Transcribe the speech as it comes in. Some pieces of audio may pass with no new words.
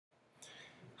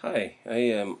Hi, I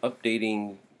am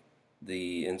updating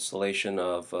the installation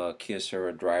of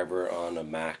Kyocera driver on a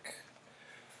Mac.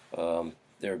 There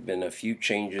have been a few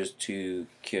changes to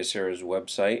Kyocera's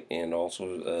website and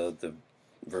also the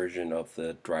version of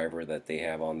the driver that they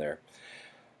have on there.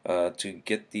 To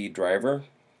get the driver,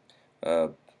 uh,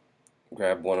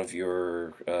 grab one of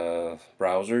your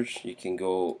browsers. You can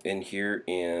go in here,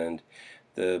 and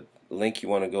the link you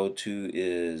want to go to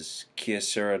is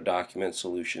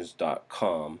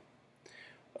kyocera-document-solutions.com.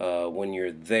 When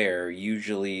you're there,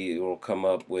 usually it will come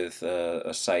up with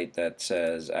a site that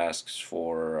says asks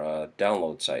for a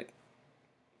download site.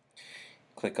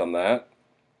 Click on that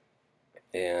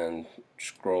and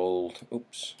scroll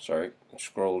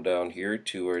down here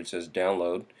to where it says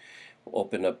download. We'll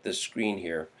open up this screen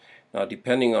here. Now,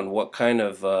 depending on what kind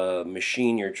of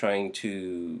machine you're trying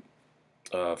to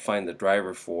find the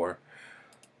driver for,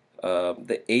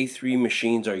 the A3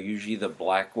 machines are usually the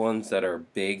black ones that are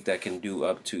big, that can do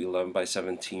up to 11 by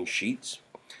 17 sheets.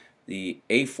 The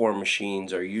A4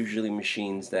 machines are usually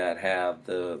machines that have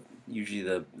usually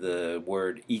the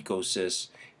word EcoSys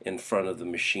in front of the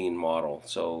machine model.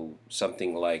 So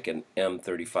something like an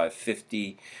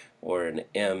M3550 or an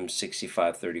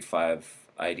M6535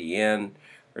 IDN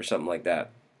or something like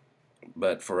that.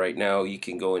 But for right now, you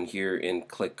can go in here and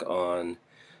click on,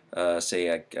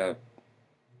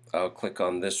 I'll click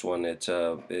on this one.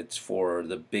 It's for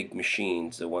the big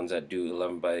machines, the ones that do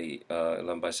 11 by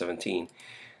 17.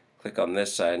 Click on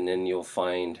this side, and then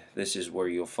this is where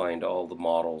you'll find all the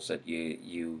models that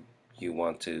you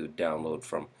want to download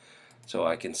from. So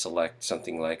I can select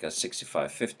something like a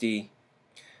 6550,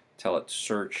 tell it to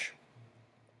search,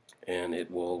 and it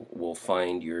will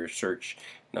find your search.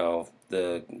 Now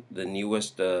the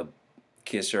newest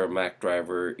Kyocera Mac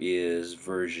driver is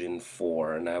version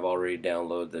 4, and I've already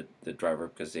downloaded the driver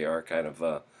because they are kind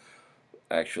of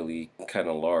actually kind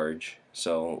of large.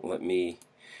 So let me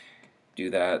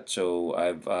do that. So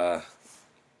I've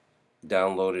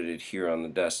downloaded it here on the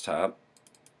desktop.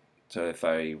 So if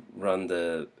I run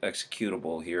the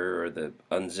executable here, or the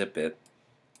unzip it,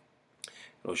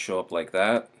 it'll show up like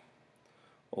that.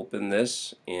 Open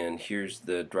this, and here's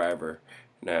the driver.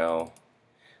 Now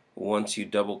once you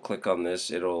double click on this,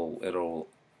 it'll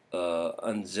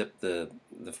unzip the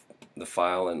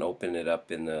file and open it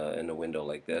up in the window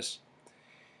like this.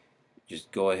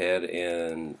 Just go ahead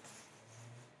and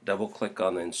double click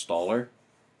on the installer.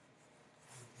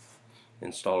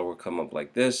 Installer will come up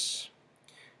like this.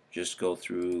 Just go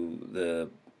through the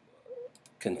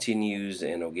continues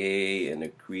and okay and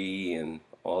agree and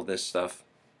all this stuff.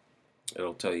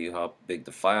 It'll tell you how big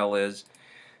the file is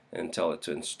and tell it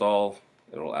to install.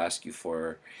 It'll ask you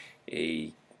for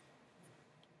a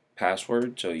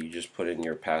password, so you just put in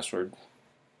your password.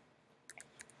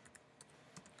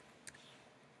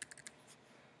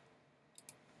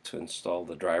 To install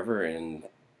the driver, and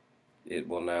it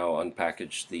will now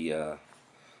unpackage the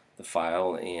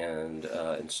file and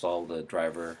install the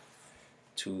driver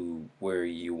to where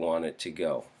you want it to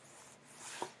go.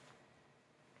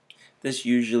 This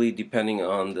usually, depending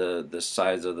on the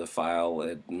size of the file,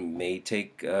 it may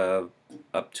take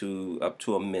up to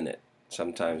a minute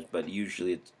sometimes, but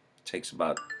usually it takes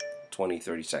about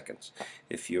 20-30 seconds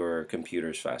if your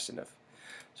computer is fast enough.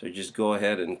 So just go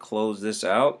ahead and close this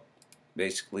out.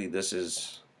 Basically, this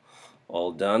is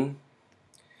all done.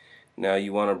 Now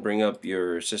you want to bring up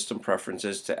your system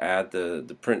preferences to add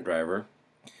the print driver.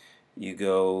 You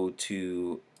go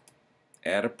to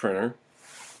add a printer,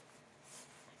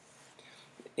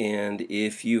 and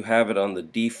if you have it on the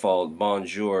default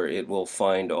Bonjour, it will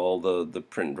find all the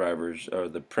print drivers or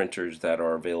the printers that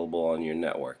are available on your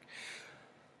network.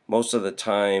 Most of the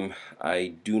time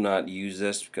I do not use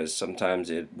this because sometimes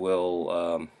it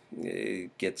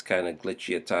gets kind of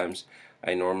glitchy at times.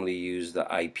 I normally use the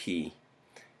IP.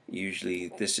 Usually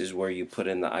this is where you put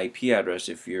in the IP address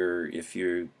if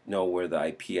you know where the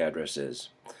IP address is.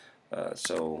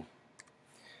 So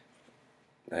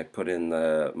I put in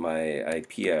my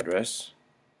IP address.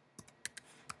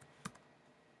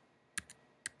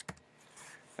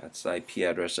 That's the IP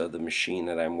address of the machine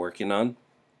that I'm working on.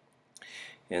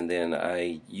 And then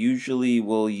I usually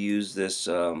will use this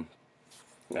line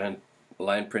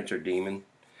printer daemon,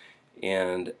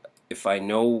 and if I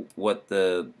know what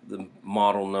the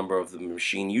model number of the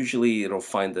machine, usually it'll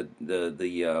find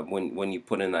when you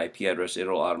put in the IP address,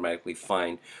 it'll automatically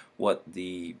find what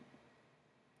the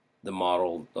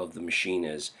model of the machine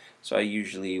is. So I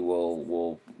usually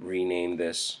will rename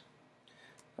this.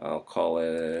 I'll call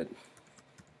it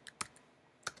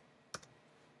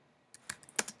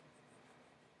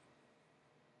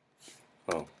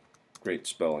great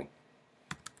spelling.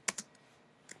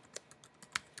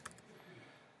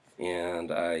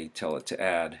 and I tell it to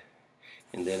add,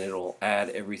 and then it'll add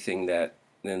everything that,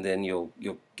 and then you'll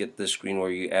get the screen where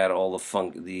you add all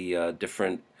the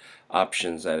different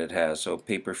options that it has. So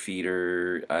paper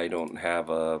feeder, I don't have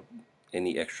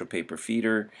any extra paper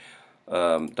feeder.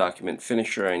 Document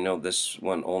finisher, I know this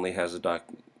one only has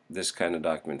this kind of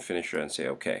document finisher, and say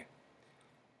OK.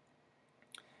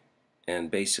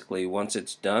 And basically once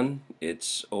it's done,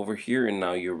 it's over here, and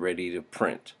now you're ready to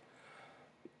print.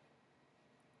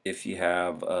 If you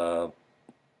have a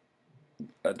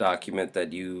document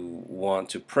that you want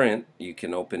to print, you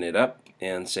can open it up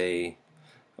and say,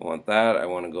 I want that, I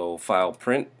want to go file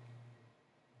print.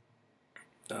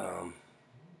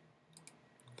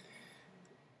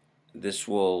 This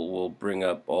will bring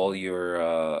up all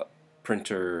your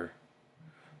printer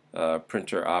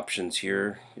options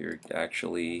here. You're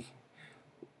actually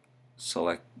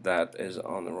select that is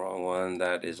on the wrong one,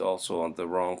 that is also on the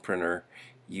wrong printer.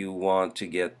 You want to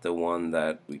get the one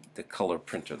that the color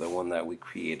printer, the one that we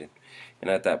created, and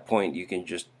at that point you can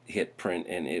just hit print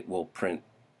and it will print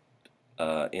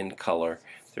in color.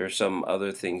 There are some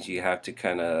other things you have to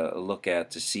kind of look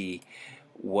at to see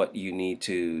what you need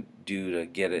to do to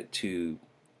get it to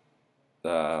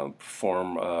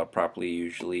perform properly.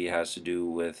 Usually it has to do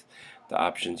with the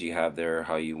options you have there,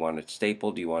 how you want it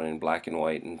stapled, do you want it in black and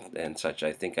white, and such.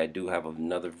 I think I do have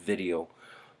another video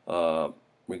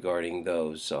regarding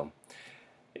those. So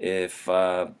if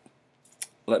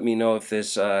let me know if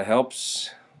this helps,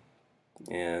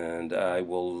 and I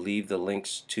will leave the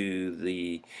links to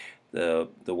the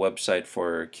website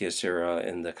for Kyocera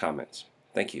in the comments.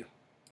 Thank you.